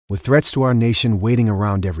With threats to our nation waiting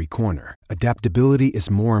around every corner, adaptability is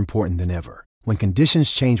more important than ever. When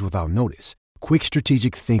conditions change without notice, quick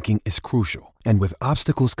strategic thinking is crucial. And with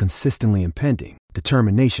obstacles consistently impending,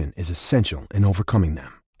 determination is essential in overcoming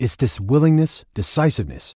them. It's this willingness,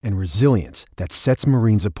 decisiveness, and resilience that sets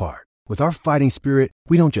Marines apart. With our fighting spirit,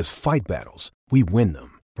 we don't just fight battles, we win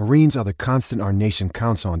them. Marines are the constant our nation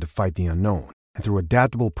counts on to fight the unknown. And through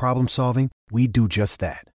adaptable problem solving, we do just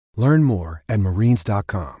that. Learn more at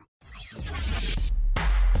marines.com.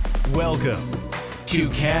 Welcome to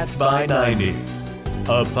Cats by 90,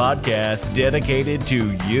 a podcast dedicated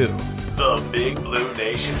to you, the Big Blue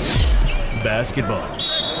Nation. Basketball,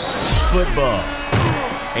 football,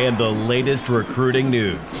 and the latest recruiting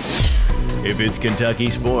news. If it's Kentucky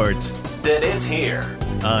sports, then it's here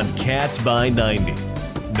on Cats by 90.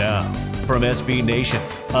 Now, from SB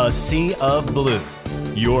Nation's A Sea of Blue,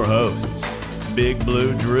 your hosts, Big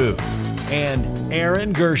Blue Drew and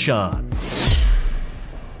Aaron Gershon.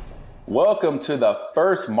 Welcome to the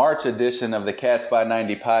first March edition of the Cats by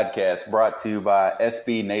 90 podcast, brought to you by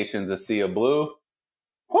SB Nation's A Sea of Blue.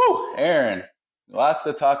 Whew, Aaron, lots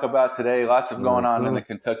to talk about today, lots of going on in the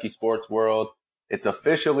Kentucky sports world. It's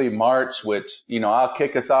officially March, which, I'll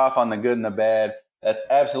kick us off on the good and the bad. That's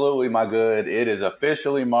absolutely my good. It is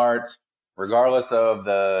officially March, regardless of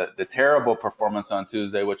the terrible performance on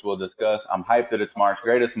Tuesday, which we'll discuss. I'm hyped that it's March,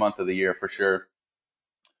 greatest month of the year for sure.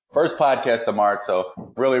 First podcast of March, so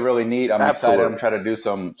really, really neat. I'm excited. I'm trying to do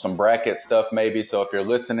some bracket stuff maybe. So if you're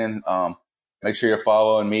listening, make sure you're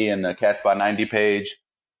following me and the Cats by 90 page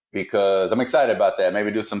because I'm excited about that.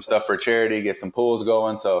 Maybe do some stuff for charity, get some pools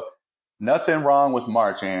going. So nothing wrong with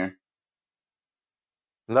March, Aaron.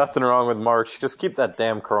 Nothing wrong with March. Just keep that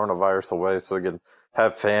damn coronavirus away so we can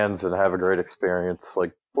have fans and have a great experience.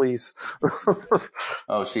 Like, please.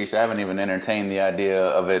 Oh, sheesh. I haven't even entertained the idea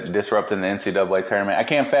of it disrupting the NCAA tournament. I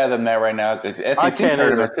can't fathom that right now because SEC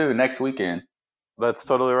tournament too next weekend. That's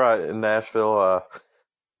totally right. In Nashville,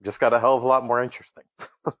 just got a hell of a lot more interesting.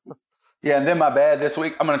 Yeah, and then my bad this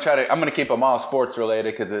week. I'm gonna keep them all sports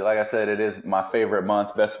related because, like I said, it is my favorite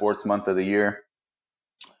month, best sports month of the year.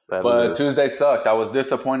 But Tuesday sucked. I was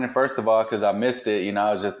disappointed, first of all, because I missed it.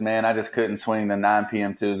 I was I just couldn't swing the 9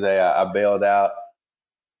 p.m. Tuesday. I bailed out.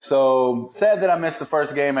 So sad that I missed the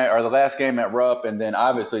the last game at Rupp, and then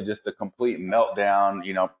obviously just the complete meltdown,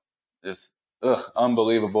 just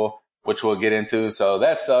unbelievable, which we'll get into. So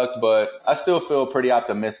that sucked, but I still feel pretty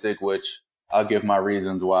optimistic, which I'll give my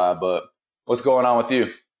reasons why. But what's going on with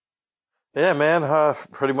you? Yeah, man,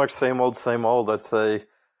 pretty much same old. I'd say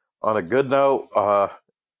on a good note,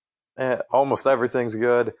 almost everything's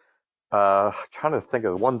good. Trying to think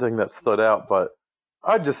of one thing that stood out, but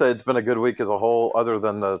I'd just say it's been a good week as a whole, other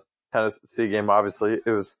than the Tennessee game. Obviously, it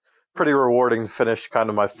was pretty rewarding to finish kind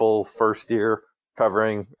of my full first year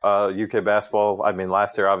covering UK basketball. I mean,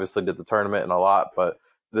 last year obviously did the tournament and a lot, but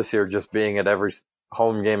this year just being at every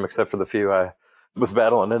home game except for the few I was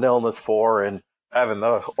battling an illness for, and having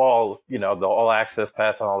the all access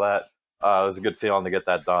pass and all that. It was a good feeling to get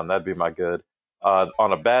that done. That'd be my good.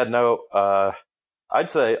 On a bad note, I'd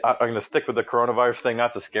say I'm going to stick with the coronavirus thing,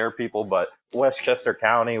 not to scare people, but Westchester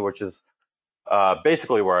County, which is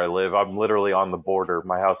basically where I live, I'm literally on the border.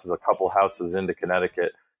 My house is a couple houses into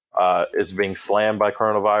Connecticut, is being slammed by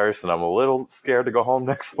coronavirus, and I'm a little scared to go home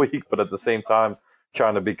next week, but at the same time,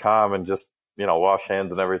 trying to be calm and just, wash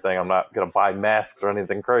hands and everything. I'm not going to buy masks or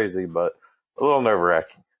anything crazy, but a little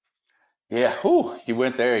nerve-wracking. Yeah, you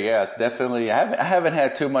went there. Yeah, it's definitely. I haven't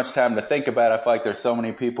had too much time to think about it. I feel like there's so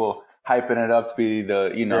many people hyping it up to be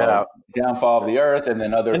the downfall of the earth, and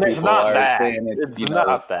then other people are saying it. It's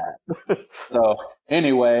not that. So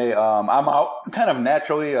anyway, I'm out kind of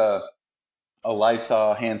naturally a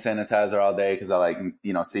Lysol hand sanitizer all day because I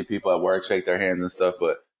see people at work shake their hands and stuff.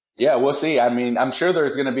 But yeah, we'll see. I mean, I'm sure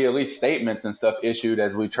there's going to be at least statements and stuff issued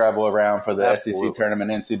as we travel around for the SEC tournament,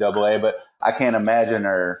 NCAA. But I can't imagine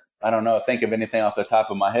I don't know, think of anything off the top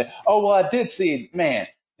of my head. Oh, well, I did see, man,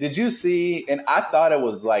 did you see, and I thought it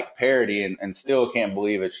was like parody and still can't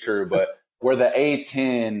believe it's true, but where the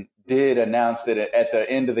A-10 did announce that at the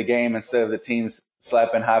end of the game, instead of the teams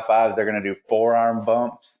slapping high fives, they're going to do forearm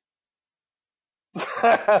bumps.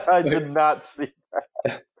 I did not see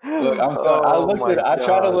that. Look, I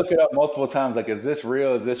tried to look it up multiple times. Like, is this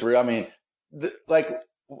real? Is this real? I mean,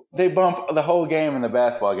 they bump the whole game in the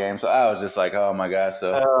basketball game. So I was just like, oh my gosh.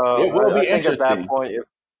 So it will be interesting. At that point,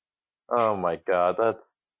 oh my God.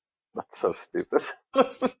 That's so stupid.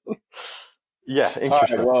 Yeah. Interesting. All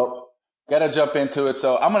right, well, got to jump into it.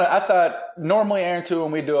 So I thought normally, Aaron, too,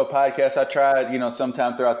 when we do a podcast, I tried,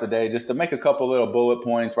 sometime throughout the day just to make a couple little bullet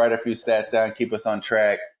points, write a few stats down, keep us on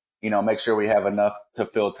track. make sure we have enough to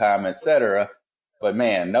fill time, etc. But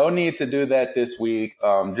man, no need to do that this week.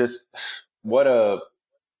 Just what a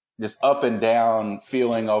just up and down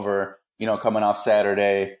feeling over, coming off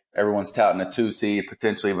Saturday. Everyone's touting a 2 seed,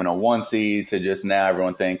 potentially even a 1 seed, to just now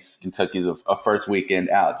everyone thinks Kentucky's a first weekend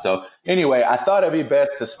out. So anyway, I thought it'd be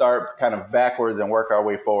best to start kind of backwards and work our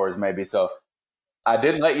way forwards maybe. So I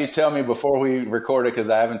didn't let you tell me before we recorded because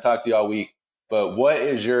I haven't talked to you all week, but what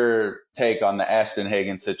is your take on the Ashton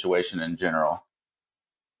Hagans situation in general?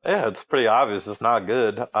 Yeah, it's pretty obvious. It's not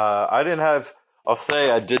good. I'll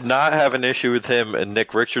say I did not have an issue with him and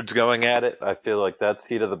Nick Richards going at it. I feel like that's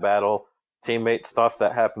heat of the battle, teammate stuff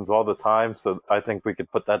that happens all the time. So I think we could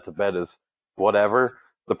put that to bed as whatever.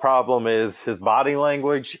 The problem is his body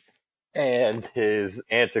language and his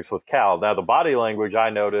antics with Cal. Now, the body language I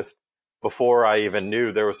noticed before I even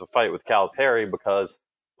knew there was a fight with Calipari, because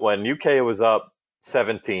when UK was up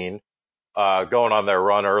 17, going on their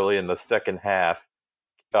run early in the second half,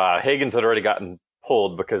 Hagans had already gotten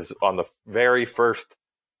pulled because on the very first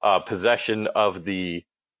possession of the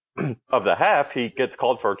half, he gets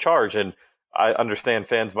called for a charge. And I understand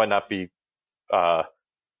fans might not be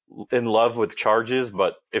in love with charges,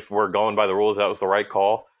 but if we're going by the rules, that was the right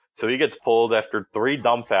call. So he gets pulled after 3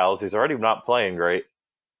 dumb fouls. He's already not playing great.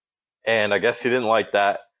 And I guess he didn't like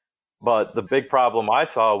that. But the big problem I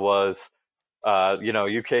saw was,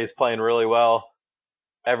 UK is playing really well.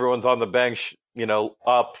 Everyone's on the bench,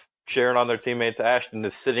 up, cheering on their teammates. Ashton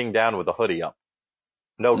is sitting down with a hoodie up.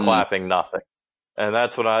 No clapping, nothing. And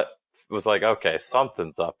that's when I was like, okay,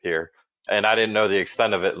 something's up here. And I didn't know the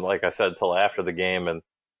extent of it, like I said, until after the game and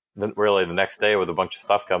then really the next day with a bunch of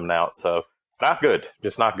stuff coming out. So not good,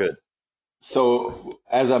 just not good. So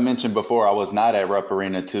as I mentioned before, I was not at Rupp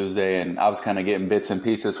Arena Tuesday, and I was kind of getting bits and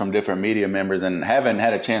pieces from different media members and haven't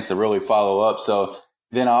had a chance to really follow up. So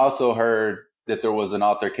then I also heard that there was an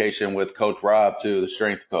altercation with Coach Rob too, the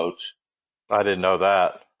strength coach. I didn't know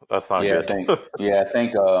that. That's not good. I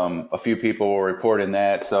think a few people were reporting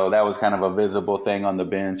that. So that was kind of a visible thing on the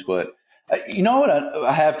bench. But you know what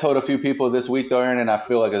I have told a few people this week, though, Aaron, and I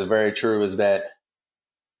feel like it's very true, is that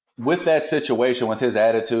with that situation, with his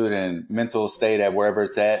attitude and mental state at wherever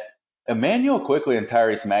it's at, Emmanuel Quickly and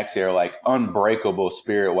Tyrese Maxey are like unbreakable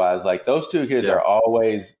spirit-wise. Like those two kids are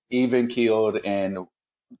always even-keeled and,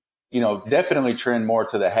 definitely trend more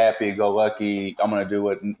to the happy-go-lucky, I'm going to do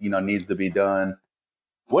what, needs to be done.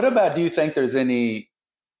 What about, do you think there's any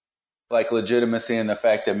like legitimacy in the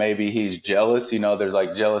fact that maybe he's jealous? There's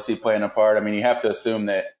like jealousy playing a part. I mean, you have to assume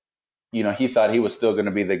that, he thought he was still going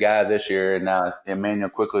to be the guy this year, and now Emmanuel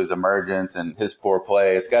Quickly's emergence and his poor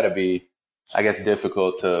play, it's got to be, I guess,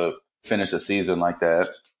 difficult to finish a season like that.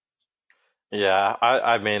 Yeah,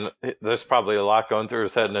 I mean, there's probably a lot going through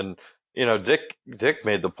his head, and Dick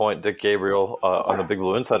made the point, Dick Gabriel, on the Big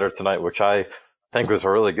Blue Insider tonight, which I think was a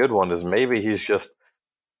really good one, is maybe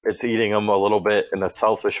it's eating him a little bit in a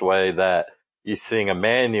selfish way that he's seeing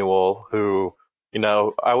Emmanuel, who,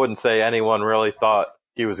 I wouldn't say anyone really thought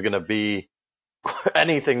he was going to be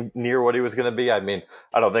anything near what he was going to be. I mean,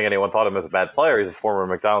 I don't think anyone thought him as a bad player. He's a former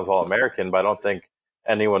McDonald's All-American, but I don't think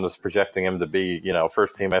anyone was projecting him to be,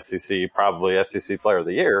 first team SEC, probably SEC player of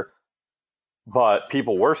the year. But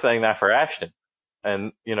people were saying that for Ashton.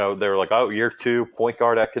 And, they were like, oh, year 2, point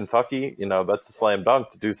guard at Kentucky, that's a slam dunk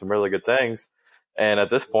to do some really good things. And at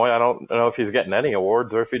this point, I don't know if he's getting any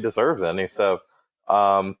awards or if he deserves any. So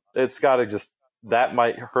it's got to that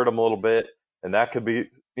might hurt him a little bit. And that could be,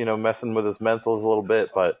 messing with his mentals a little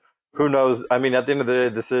bit, but who knows? I mean, at the end of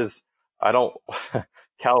the day,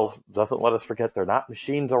 Cal doesn't let us forget they're not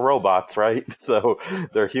machines or robots, right? So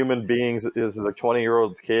they're human beings. This is a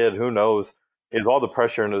 20-year-old kid. Who knows? He has all the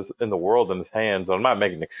pressure in the world in his hands. I'm not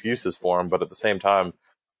making excuses for him, but at the same time,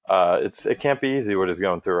 it can't be easy what he's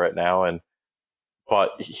going through right now.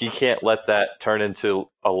 But he can't let that turn into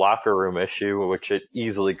a locker room issue, which it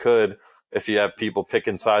easily could if you have people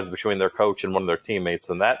picking sides between their coach and one of their teammates.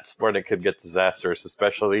 And that's when it could get disastrous,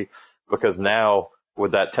 especially because now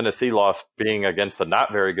with that Tennessee loss being against a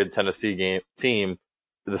not very good Tennessee team,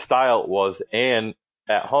 the style it was, and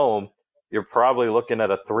at home, you're probably looking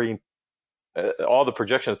at a 3, all the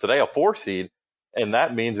projections today, a 4 seed. And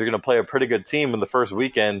that means you're going to play a pretty good team in the first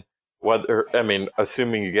weekend,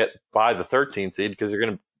 assuming you get by the 13 seed, because you're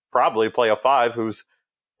going to probably play a 5 who's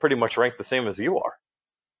pretty much ranked the same as you are.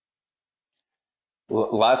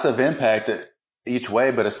 Lots of impact each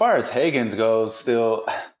way, but as far as Hagans goes, still,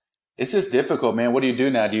 it's just difficult, man. What do you do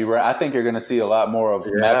now? I think you're going to see a lot more of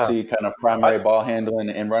Maxey kind of primary ball handling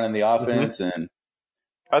and running the offense, and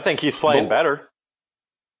I think he's playing better.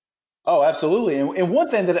 Oh, absolutely. And one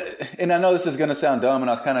thing and I know this is going to sound dumb, and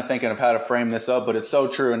I was kind of thinking of how to frame this up, but it's so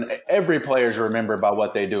true. And every player's remembered by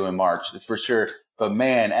what they do in March, for sure. But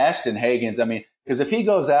man, Ashton Hagans, I mean, because if he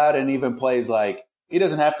goes out and even plays like, he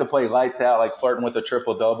doesn't have to play lights out, like flirting with a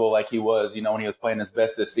triple double like he was, when he was playing his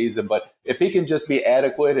best this season. But if he can just be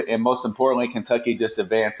adequate, and most importantly, Kentucky just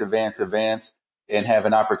advance, and have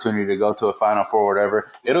an opportunity to go to a Final Four or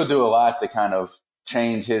whatever, it'll do a lot to kind of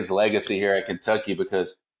change his legacy here at Kentucky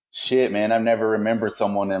because shit, man, I've never remembered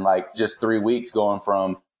someone in like just 3 weeks going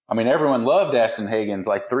from, I mean, everyone loved Ashton Hagans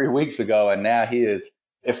like 3 weeks ago, and now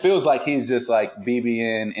it feels like he's just like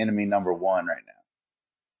BBN enemy number one right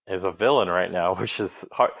now. He's a villain right now, which is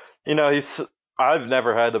hard. I've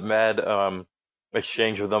never had a mad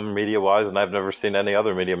exchange with him media-wise, and I've never seen any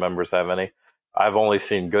other media members have any. I've only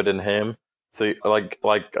seen good in him. So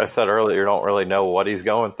like I said earlier, you don't really know what he's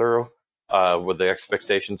going through with the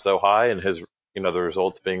expectations so high and his the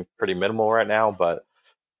results being pretty minimal right now, but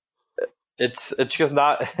it's just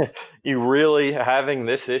not you really having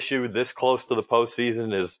this issue this close to the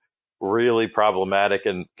postseason is really problematic.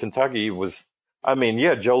 And Kentucky was, you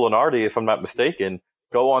had Joe Lunardi, if I'm not mistaken,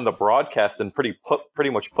 go on the broadcast and pretty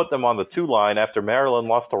much put them on the 2 line after Maryland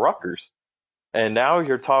lost to Rutgers. And now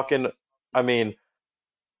you're talking,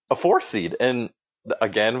 a 4 seed. And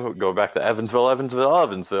again, go back to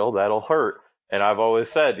Evansville, that'll hurt. And I've always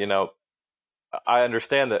said, I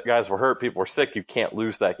understand that guys were hurt, people were sick. You can't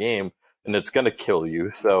lose that game, and it's going to kill you.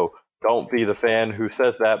 So don't be the fan who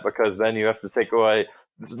says that, because then you have to take away.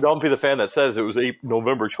 Don't be the fan that says it was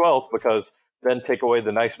November 12th, because then take away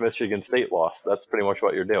the nice Michigan State loss. That's pretty much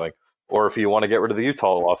what you're doing. Or if you want to get rid of the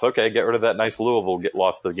Utah loss, okay, get rid of that nice Louisville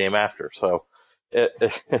loss the game after. So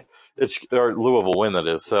it's or Louisville win, that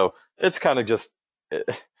is. So it's kind of just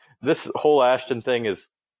this whole Ashton thing is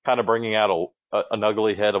kind of bringing out an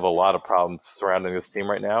ugly head of a lot of problems surrounding this team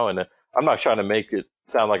right now. And I'm not trying to make it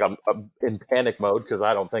sound like I'm in panic mode, because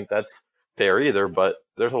I don't think that's fair either, but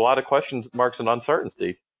there's a lot of question marks and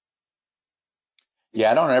uncertainty.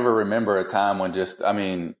 Yeah, I don't ever remember a time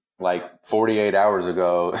when like 48 hours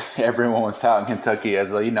ago, everyone was touting Kentucky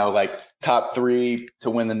as, like top 3 to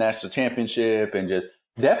win the national championship, and just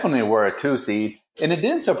definitely were a 2 seed. And it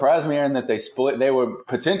didn't surprise me, Aaron, that they split. They would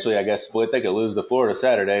potentially, I guess, split. They could lose to Florida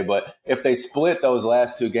Saturday, but if they split those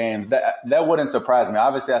last 2 games, that wouldn't surprise me.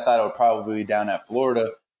 Obviously, I thought it would probably be down at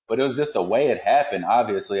Florida, but it was just the way it happened,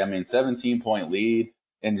 obviously. 17-point lead,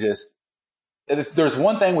 and just if there's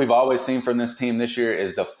one thing we've always seen from this team this year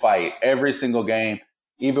is the fight. Every single game,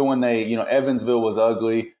 even when Evansville was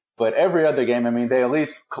ugly, but every other game,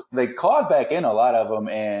 they clawed back in a lot of them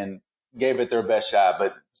and gave it their best shot,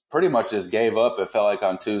 but pretty much just gave up, it felt like,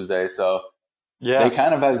 on Tuesday. So yeah, they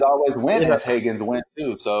kind of as always win as Hagans win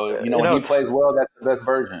too. So, when he plays well, that's the best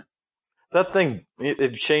version. That thing,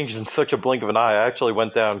 it changed in such a blink of an eye. I actually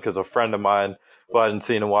went down because a friend of mine who I hadn't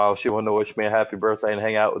seen in a while, she wanted to wish me a happy birthday and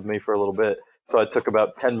hang out with me for a little bit. So I took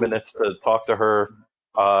about 10 minutes to talk to her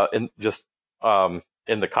in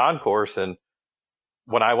the concourse. And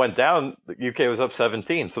when I went down, the UK was up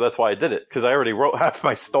 17. So that's why I did it, because I already wrote half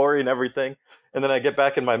my story and everything. And then I get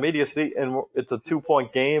back in my media seat, and it's a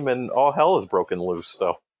 2-point game, and all hell is broken loose.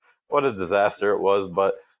 So what a disaster it was.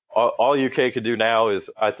 But all UK could do now is,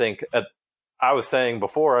 I think, I was saying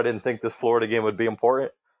before, I didn't think this Florida game would be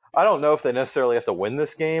important. I don't know if they necessarily have to win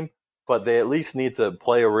this game, but they at least need to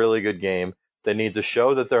play a really good game. They need to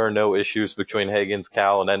show that there are no issues between Hagans,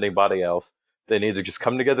 Cal, and anybody else. They need to just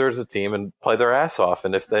come together as a team and play their ass off.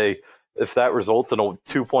 And if that results in a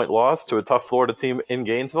 2-point loss to a tough Florida team in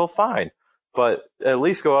Gainesville, fine. But at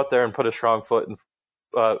least go out there and put a strong foot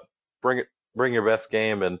and bring your best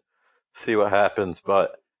game and see what happens.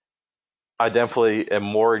 But I definitely am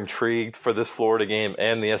more intrigued for this Florida game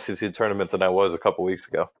and the SEC tournament than I was a couple weeks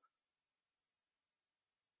ago.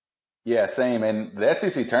 Yeah, same. And the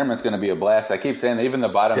SEC tournament's going to be a blast. I keep saying that even the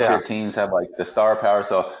bottom tier teams have like the star power.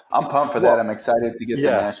 So I'm pumped for that. I'm excited to get to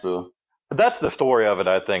Nashville. That's the story of it,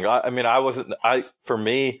 I think. For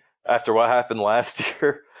me, after what happened last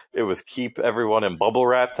year, it was keep everyone in bubble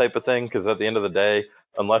wrap type of thing. Because at the end of the day,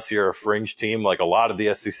 unless you're a fringe team like a lot of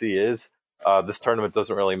the SEC is, this tournament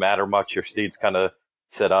doesn't really matter much. Your seed's kind of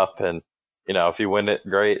set up, and if you win it,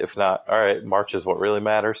 great. If not, all right, March is what really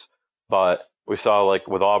matters. But we saw, like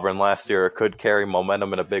with Auburn last year, it could carry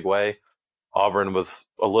momentum in a big way. Auburn was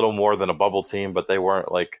a little more than a bubble team, but they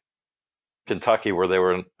weren't like Kentucky where they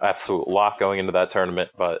were an absolute lock going into that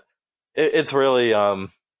tournament. But it's really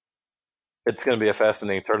it's going to be a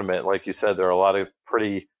fascinating tournament. Like you said, there are a lot of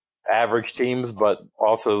pretty average teams, but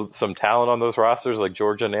also some talent on those rosters like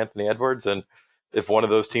Georgia and Anthony Edwards. And if one of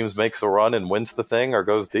those teams makes a run and wins the thing or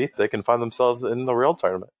goes deep, they can find themselves in the real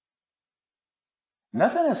tournament.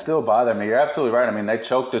 Nothing is still bothering me. You're absolutely right. I mean, they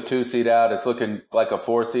choked the 2 seed out. It's looking like a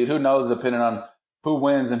 4 seed. Who knows, depending on who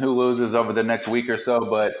wins and who loses over the next week or so.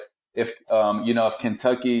 But if if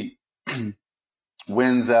Kentucky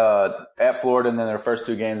wins at Florida and then their first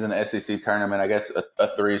 2 games in the SEC tournament, I guess a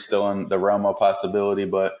 3 is still in the realm of possibility.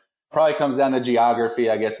 But probably comes down to geography,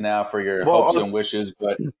 I guess, now for your hopes and wishes.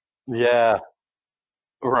 But yeah,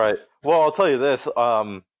 right. Well, I'll tell you this: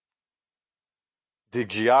 the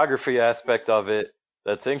geography aspect of it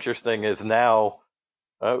that's interesting is now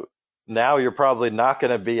you're probably not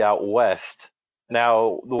going to be out west.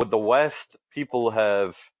 Now, with the West, people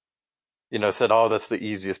have, said, oh, that's the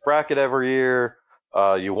easiest bracket every year.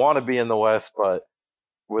 You want to be in the West, but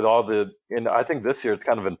with all and I think this year it's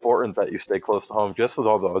kind of important that you stay close to home just with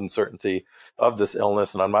all the uncertainty of this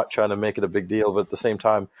illness. And I'm not trying to make it a big deal, but at the same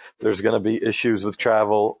time, there's going to be issues with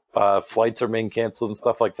travel. Flights are being canceled and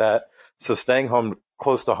stuff like that. So staying home,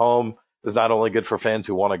 close to home, is not only good for fans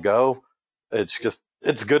who want to go.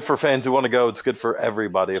 It's good for fans who want to go. It's good for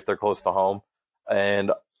everybody if they're close to home.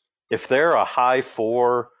 And if they're a high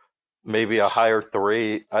 4, maybe a higher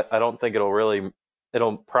 3, I don't think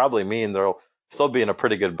it'll probably mean they'll still be in a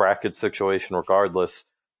pretty good bracket situation regardless.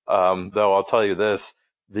 Though I'll tell you this,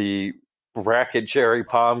 the bracket Jerry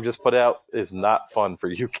Palm just put out is not fun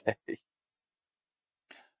for UK.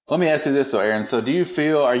 Let me ask you this though, Aaron. So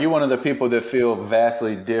are you one of the people that feel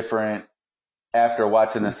vastly different after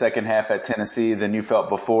watching the second half at Tennessee than you felt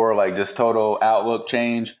before, like just total outlook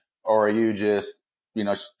change? Or are you just,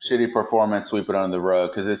 shitty performance, sweep it under the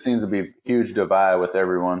rug? Because it seems to be a huge divide with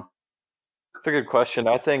everyone. That's a good question.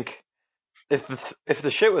 I think if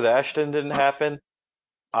the shit with Ashton didn't happen,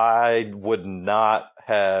 I would not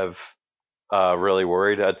have really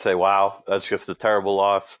worried. I'd say, wow, that's just a terrible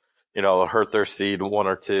loss. Hurt their seed 1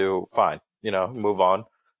 or 2. Fine. Move on.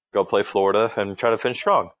 Go play Florida and try to finish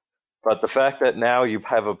strong. But the fact that now you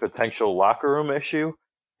have a potential locker room issue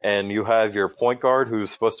and you have your point guard who's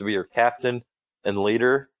supposed to be your captain and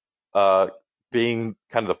leader being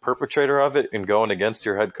kind of the perpetrator of it and going against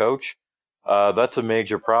your head coach, that's a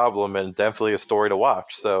major problem and definitely a story to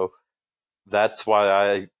watch. So that's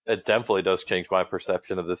why it definitely does change my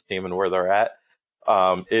perception of this team and where they're at.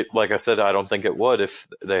 Like I said, I don't think it would if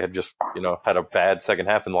they had just, had a bad second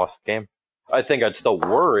half and lost the game. I think I'd still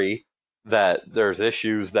worry that there's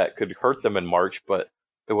issues that could hurt them in March, but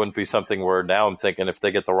it wouldn't be something where now I'm thinking if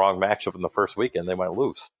they get the wrong matchup in the first weekend, they might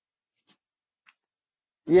lose.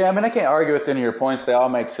 Yeah, I mean, I can't argue with any of your points. They all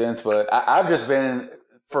make sense, but I've just been,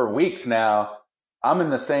 for weeks now, I'm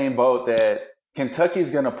in the same boat that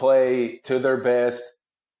Kentucky's going to play to their best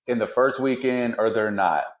in the first weekend or they're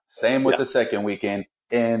not. Same with the second weekend.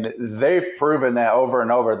 And they've proven that over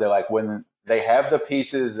and over. They're like, when they have the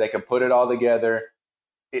pieces, they can put it all together.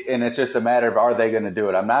 And it's just a matter of, are they going to do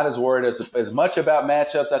it? I'm not as worried as much about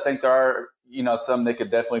matchups. I think there are, some that could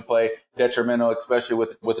definitely play detrimental, especially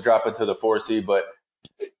with dropping to the 4 seed. But,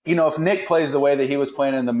 if Nick plays the way that he was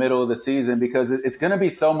playing in the middle of the season, because it's going to be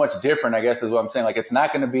so much different, I guess is what I'm saying. Like, it's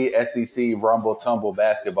not going to be SEC rumble tumble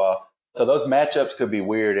basketball. So those matchups could be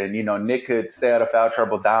weird. And, Nick could stay out of foul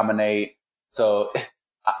trouble, dominate. So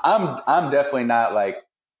I'm definitely not like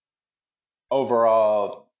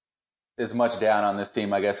overall as much down on this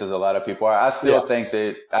team, I guess, as a lot of people are. I still think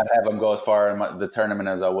that I'd have them go as far in the tournament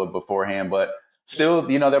as I would beforehand, but still,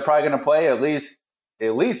 they're probably going to play at least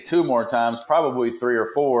 2 more times, probably 3 or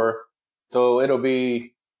 4. So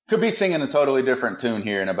could be singing a totally different tune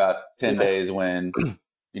here in about 10 days when,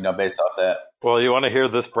 based off that. Well, you want to hear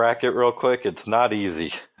this bracket real quick? It's not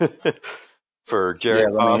easy for Jerry. Yeah,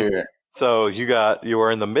 let me hear it. So you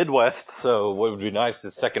were in the Midwest. So what would be nice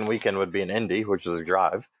is second weekend would be in Indy, which is a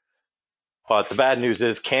drive. But the bad news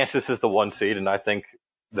is Kansas is the 1 seed, and I think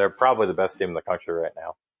they're probably the best team in the country right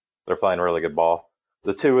now. They're playing really good ball.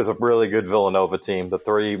 The 2 is a really good Villanova team. The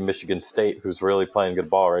 3, Michigan State, who's really playing good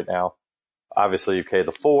ball right now. Obviously, UK,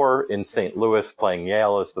 the 4, in St. Louis, playing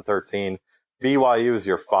Yale is the 13. BYU is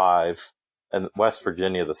your 5, and West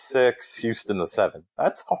Virginia the 6, Houston the 7.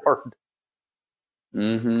 That's hard.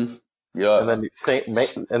 Mm-hmm. Yeah. And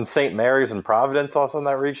then St. Mary's and Providence also in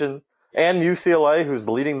that region. And UCLA, who's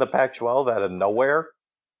leading the Pac-12 out of nowhere.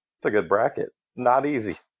 It's a good bracket. Not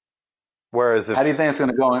easy. Whereas how do you think it's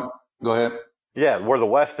going to go? Go ahead. Yeah, where the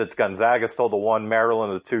West, it's Gonzaga still the 1,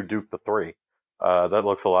 Maryland the 2, Duke the 3. That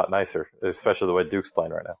looks a lot nicer, especially the way Duke's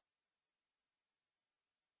playing right now.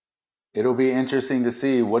 It'll be interesting to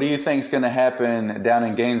see. What do you think is going to happen down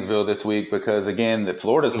in Gainesville this week? Because, again,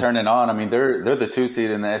 Florida's turning on. I mean, they're the 2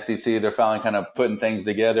 seed in the SEC. They're finally kind of putting things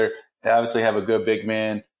together. They obviously have a good big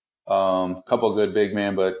man, couple good big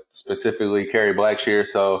men, but specifically Kerry Blackshear.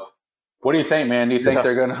 So What do you think, man? Do you think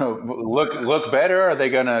they're going to look better, or are they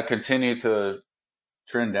going to continue to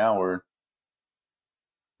trend downward?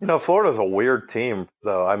 Florida's a weird team,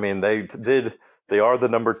 though. I mean, they are the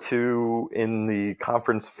number 2 in the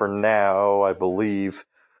conference for now, I believe,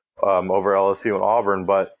 over LSU and Auburn.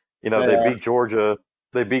 But, they beat Georgia.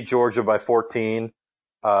 They beat Georgia by 14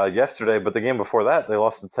 yesterday, but the game before that, they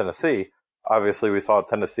lost to Tennessee. Obviously, we saw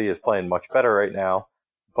Tennessee is playing much better right now,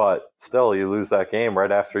 but still, you lose that game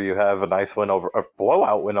right after you have a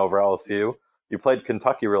blowout win over LSU. You played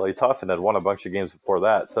Kentucky really tough and had won a bunch of games before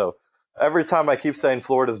that. So every time I keep saying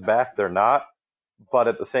Florida's back, they're not. But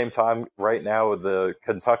at the same time, right now with the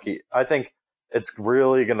Kentucky, I think it's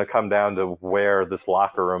really going to come down to where this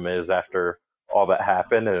locker room is after all that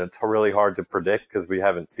happened. And it's really hard to predict because we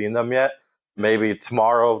haven't seen them yet. Maybe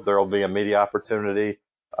tomorrow there will be a media opportunity.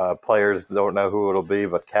 Players don't know who it'll be,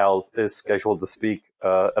 but Cal is scheduled to speak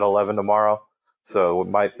at 11 tomorrow. So we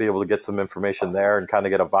might be able to get some information there and kind of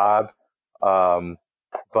get a vibe.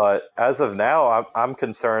 But as of now, I'm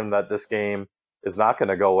concerned that this game is not going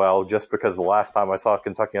to go well just because the last time I saw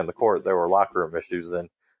Kentucky on the court, there were locker room issues. And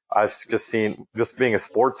I've just being a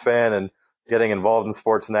sports fan and getting involved in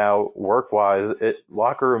sports now work-wise,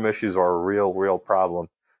 locker room issues are a real problem.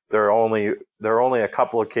 There are only a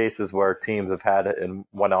couple of cases where teams have had it and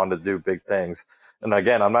went on to do big things. And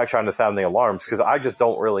again, I'm not trying to sound the alarms because I just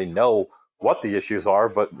don't really know what the issues are.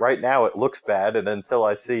 But right now it looks bad. And until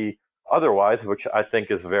I see otherwise, which I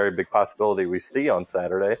think is a very big possibility we see on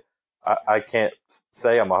Saturday, I can't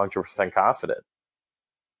say I'm 100% confident.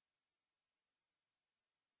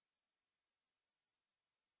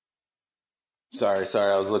 Sorry,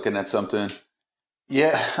 I was looking at something.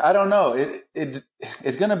 Yeah, I don't know.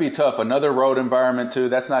 It's going to be tough. Another road environment too.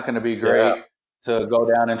 That's not going to be great to go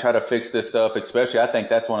down and try to fix this stuff. Especially, I think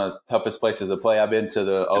that's one of the toughest places to play. I've been to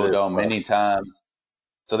the O-Dome many times,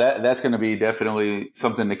 so that's going to be definitely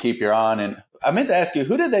something to keep your on. And I meant to ask you,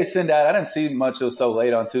 who did they send out? I didn't see much. It was so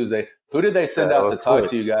late on Tuesday. Who did they send out to talk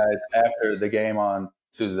to you guys after the game on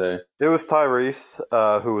Tuesday? It was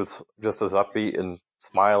Tyrese, who was just as upbeat and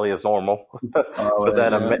smiley as normal. But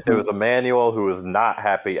then it was Emmanuel, who was not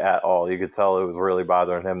happy at all. You could tell it was really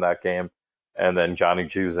bothering him that game. And then Johnny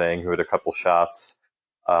Juzang, who had a couple shots,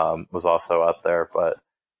 was also out there.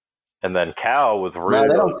 And then Cal was really.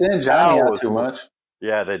 No, they don't send Johnny out too much.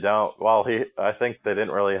 Yeah, they don't. Well, I think they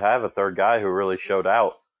didn't really have a third guy who really showed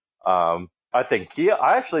out. I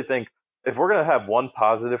actually think if we're going to have one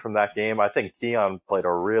positive from that game, I think Keon played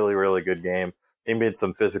a really, really good game. He made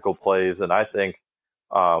some physical plays, and I think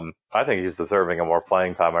he's deserving of more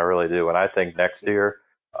playing time. I really do. And I think next year,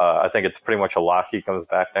 I think it's pretty much a lock he comes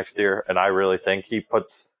back next year. And I really think he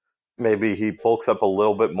bulks up a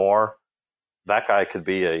little bit more. That guy could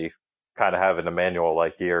be kind of have an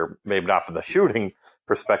Emmanuel-like year, maybe not from the shooting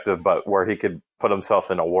perspective, but where he could put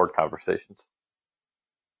himself in award conversations.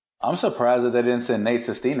 I'm surprised that they didn't send Nate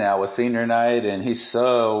Sestina out with senior night, and he's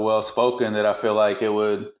so well-spoken that I feel like it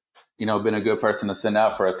would, been a good person to send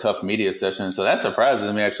out for a tough media session. So that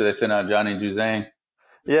surprises me, actually. They sent out Johnny Juzang.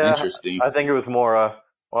 Yeah. Interesting. I think it was more,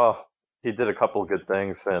 he did a couple of good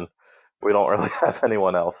things, and we don't really have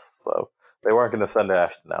anyone else. So they weren't going to send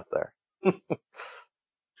Ashton out there.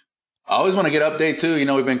 I always want to get update, too.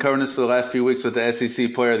 We've been covering this for the last few weeks with the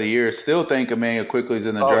SEC Player of the Year. Still think Emmanuel Quickley's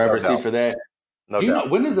in the driver's seat for that. No doubt.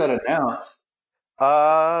 When is that announced?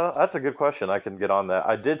 That's a good question. I can get on that.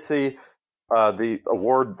 I did see the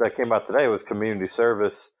award that came out today was community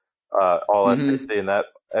service, all SEC, and that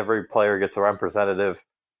every player gets a representative,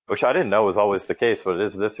 which I didn't know was always the case, but it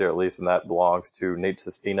is this year at least, and that belongs to Nate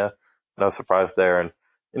Sestina. No surprise there. And,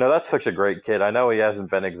 that's such a great kid. I know he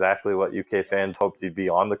hasn't been exactly what UK fans hoped he'd be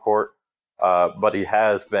on the court, but he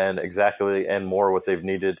has been exactly and more what they've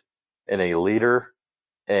needed in a leader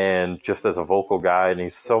and just as a vocal guy. And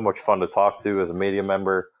he's so much fun to talk to as a media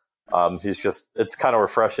member. It's kind of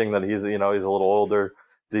refreshing that he's a little older.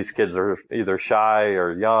 These kids are either shy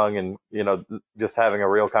or young, and, just having a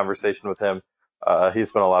real conversation with him.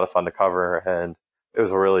 He's been a lot of fun to cover, and it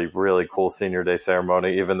was a really, really cool senior day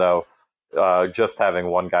ceremony, even though, just having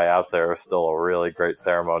one guy out there was still a really great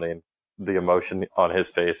ceremony, and the emotion on his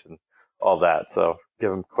face and all that. So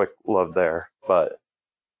give him quick love there, but.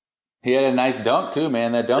 He had a nice dunk, too,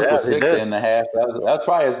 man. That dunk was sick in the half. That was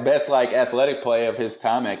probably his best, athletic play of his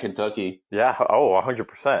time at Kentucky. Yeah,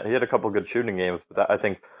 100%. He had a couple good shooting games, but I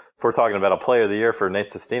think if we're talking about a player of the year for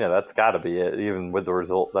Nate Sestina, that's got to be it, even with the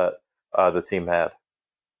result that the team had.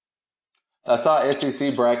 I saw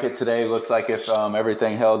SEC bracket today. Looks like if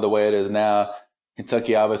everything held the way it is now,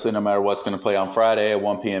 Kentucky, obviously, no matter what's going to play on Friday at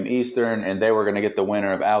 1 p.m. Eastern, and they were going to get the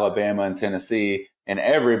winner of Alabama and Tennessee. And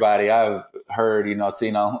everybody I've heard,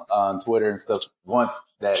 seen on Twitter and stuff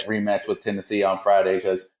wants that rematch with Tennessee on Friday,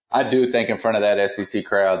 because I do think in front of that SEC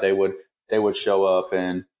crowd they would show up.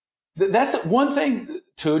 And that's one thing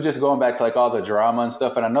too, just going back to like all the drama and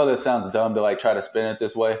stuff. And I know that sounds dumb to like try to spin it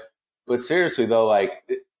this way, but seriously though, like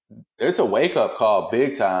it's a wake up call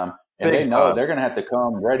big time. And they know they're going to have to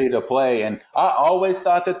come ready to play. And I always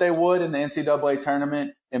thought that they would in the NCAA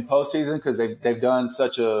tournament in postseason, because they've done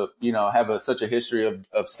such a, such a history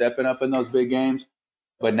of stepping up in those big games.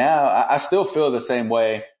 But now I still feel the same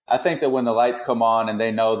way. I think that when the lights come on and they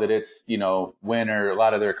know that it's, winter, a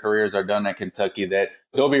lot of their careers are done at Kentucky, that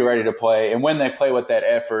they'll be ready to play. And when they play with that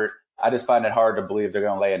effort, I just find it hard to believe they're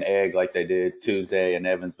going to lay an egg like they did Tuesday in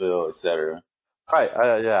Evansville, et cetera. Right.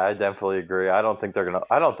 Yeah, I definitely agree. I don't think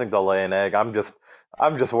they'll lay an egg. I'm just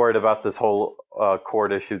worried about this whole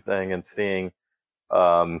court issue thing and seeing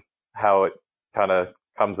how it kind of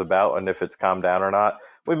comes about and if it's calmed down or not.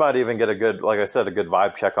 We might even get a good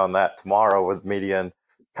vibe check on that tomorrow with media,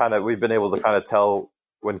 and we've been able to kind of tell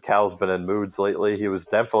when Cal's been in moods lately. He was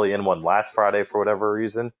definitely in one last Friday for whatever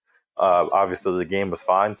reason. Obviously the game was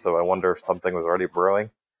fine, so I wonder if something was already brewing.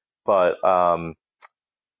 But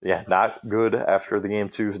yeah, not good after the game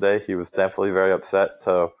Tuesday. He was definitely very upset.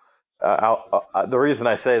 So the reason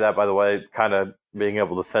I say that, by the way, kind of being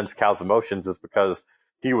able to sense Cal's emotions, is because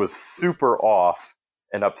he was super off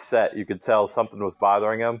and upset. You could tell something was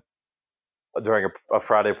bothering him during a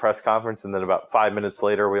Friday press conference. And then about 5 minutes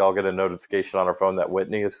later, we all get a notification on our phone that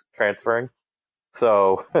Whitney is transferring.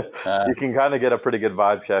 So you can kind of get a pretty good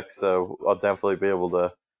vibe check. So I'll definitely be able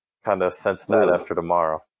to kind of sense that after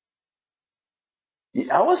tomorrow.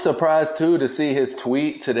 I was surprised too to see his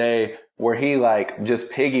tweet today where he like just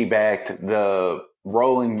piggybacked the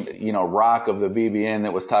rolling, rock of the BBN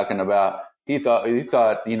that was talking about. He thought,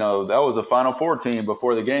 that was a Final Four team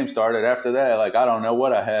before the game started. After that, like, I don't know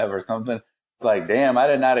what I have or something. It's like, damn, I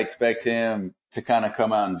did not expect him to kind of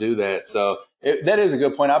come out and do that. So that is a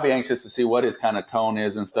good point. I'll be anxious to see what his kind of tone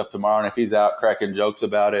is and stuff tomorrow. And if he's out cracking jokes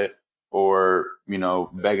about it or,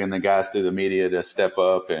 begging the guys through the media to step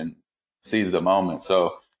up and seize the moment.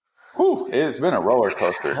 So, it's been a roller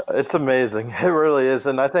coaster. It's amazing. It really is.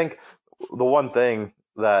 And I think the one thing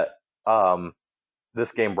that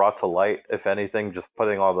this game brought to light, if anything, just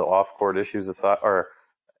putting all the off-court issues aside, or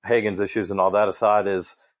Hagans issues and all that aside,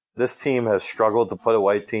 is this team has struggled to put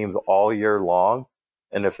away teams all year long.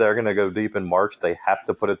 And if they're going to go deep in March, they have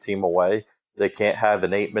to put a team away. They can't have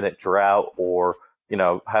an 8-minute drought or,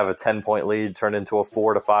 have a 10-point lead turn into a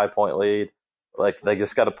 4 to 5 point lead. Like, they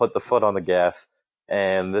just got to put the foot on the gas.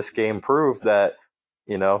 And this game proved that,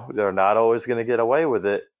 they're not always going to get away with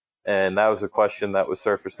it. And that was a question that was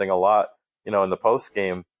surfacing a lot, in the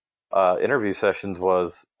post-game interview sessions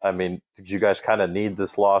was, did you guys kind of need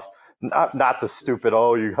this loss? Not the stupid,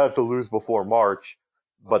 you have to lose before March,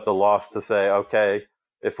 but the loss to say, okay,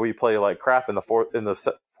 if we play like crap in the fourth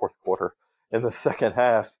quarter, in the second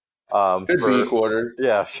half. Should be quarter.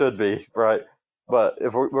 Yeah, should be, right. But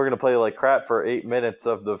if we're going to play like crap for 8 minutes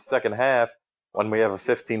of the second half when we have a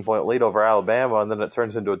 15-point lead over Alabama and then it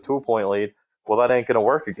turns into a 2-point lead, well, that ain't going to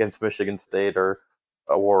work against Michigan State or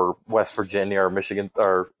West Virginia or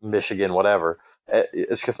Michigan, whatever.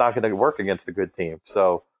 It's just not going to work against a good team.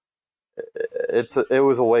 So it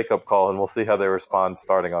was a wake-up call, and we'll see how they respond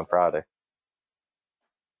starting on Friday.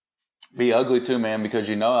 Be ugly too, man, because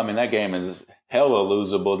that game is hella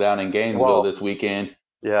losable down in Gainesville this weekend.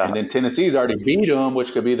 Yeah. And then Tennessee's already beat them,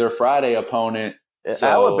 which could be their Friday opponent. So,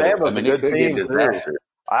 Alabama's a good team, too.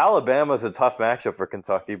 Alabama's a tough matchup for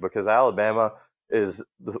Kentucky because Alabama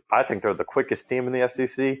I think they're the quickest team in the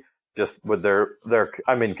SEC, just with their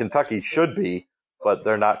Kentucky should be, but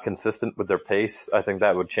they're not consistent with their pace. I think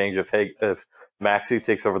that would change if Maxey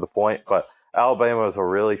takes over the point. But Alabama is a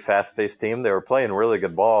really fast-paced team. They were playing really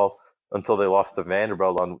good ball until they lost to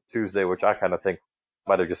Vanderbilt on Tuesday, which I kind of think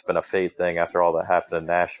might have just been a fate thing after all that happened in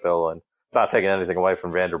Nashville. And not taking anything away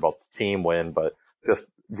from Vanderbilt's team win, but just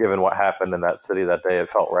given what happened in that city that day, it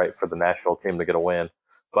felt right for the Nashville team to get a win.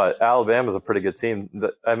 But Alabama's a pretty good team.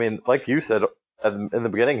 Like you said in the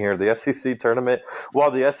beginning here, the SEC tournament, while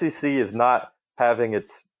the SEC is not having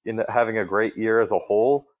a great year as a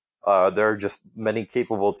whole, there are just many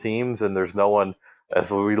capable teams, and there's no one, as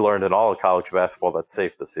we learned in all of college basketball, that's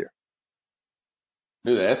safe this year.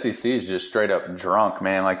 Dude, the SEC is just straight up drunk,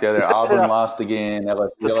 man. Like Auburn lost again.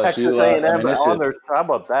 LSU Texas lost. A&M on their. How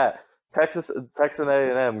about that? Texas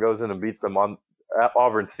A&M goes in and beats them on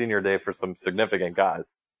Auburn Senior Day for some significant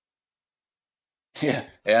guys. Yeah,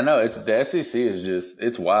 I know. The SEC is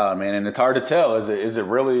it's wild, man, and it's hard to tell. Is it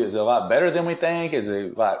a lot better than we think? Is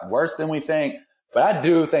it a lot worse than we think? But I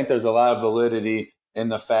do think there's a lot of validity in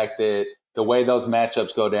the fact that the way those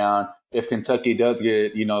matchups go down, if Kentucky does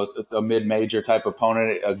get, it's a mid-major type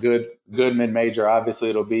opponent, a good mid-major, obviously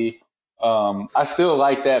it'll be. I still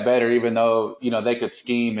like that better, even though, they could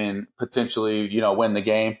scheme and potentially, win the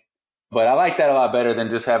game. But I like that a lot better than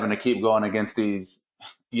just having to keep going against these,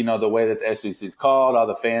 the way that the SEC's called, all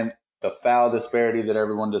the foul disparity that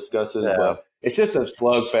everyone discusses. Yeah. But it's just a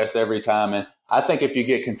slugfest every time. And I think if you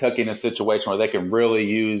get Kentucky in a situation where they can really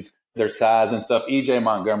use their size and stuff, EJ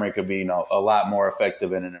Montgomery could be, a lot more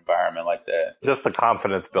effective in an environment like that. Just a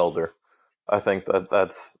confidence builder. I think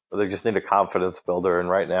they just need a confidence builder. And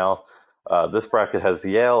right now, this bracket has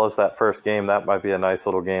Yale as that first game. That might be a nice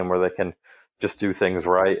little game where they can just do things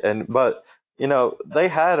right. But they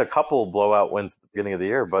had a couple blowout wins at the beginning of the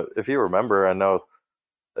year. But if you remember, I know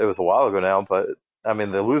it was a while ago now, but I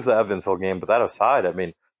mean, they lose the Evansville game. But that aside, I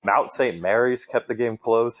mean, Mount St. Mary's kept the game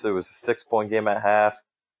close. It was a 6-point game at half.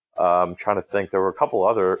 I'm trying to think. There were a couple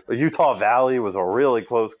other. Utah Valley was a really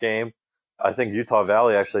close game. I think Utah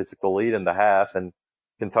Valley actually took the lead into half, and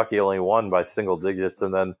Kentucky only won by single digits.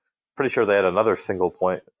 And then pretty sure they had another single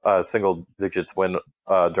digits win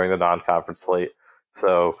during the non-conference slate.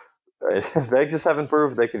 So they just haven't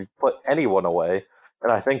proved they can put anyone away.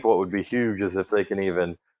 And I think what would be huge is if they can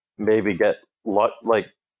even maybe get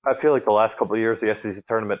I feel like the last couple of years, the SEC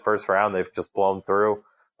tournament first round, they've just blown through.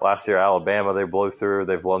 Last year, Alabama, they blew through.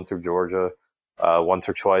 They've blown through Georgia once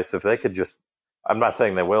or twice. If they could just, I'm not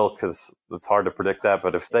saying they will because it's hard to predict that,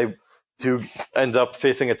 but if they do end up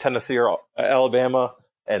facing a Tennessee or Alabama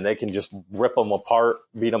and they can just rip them apart,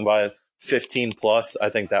 beat them by 15 plus, I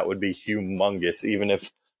think that would be humongous, even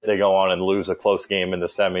if they go on and lose a close game in the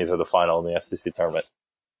semis or the final in the SEC tournament.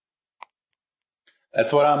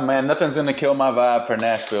 That's what nothing's going to kill my vibe for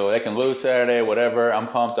Nashville. They can lose Saturday, whatever. I'm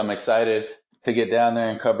pumped. I'm excited to get down there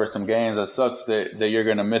and cover some games. It sucks that you're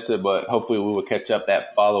going to miss it, but hopefully we will catch up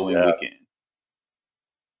that following weekend.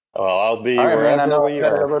 Well, I'll be wherever man, I know we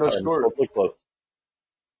are. Hopefully close.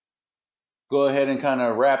 Go ahead and kind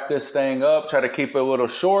of wrap this thing up. Try to keep it a little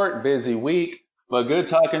short, busy week. But good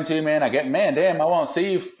talking to you, man. I won't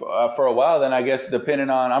see you for a while then, I guess, depending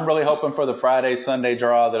on – I'm really hoping for the Friday-Sunday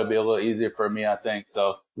draw. That'll be a little easier for me, I think.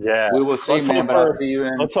 So, yeah, we will see, man. But I'll see you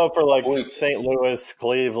in let's hope for, St. Louis,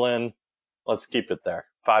 Cleveland. Let's keep it there.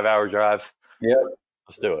 5-hour drive. Yep.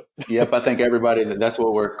 Let's do it. Yep, I think everybody – that's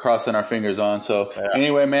what we're crossing our fingers on. So,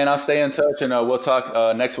 Anyway, man, I'll stay in touch, and we'll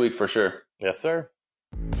talk next week for sure. Yes, sir.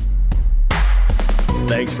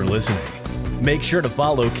 Thanks for listening. Make sure to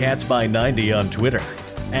follow Cats by 90 on Twitter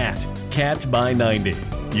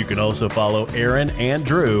 @CatsBy90. You can also follow Aaron and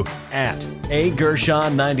Drew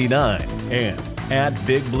 @AGershon99 and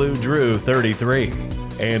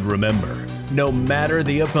 @BigBlueDrew33. And remember, no matter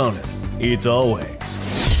the opponent, it's always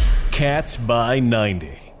Cats by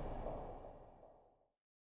 90.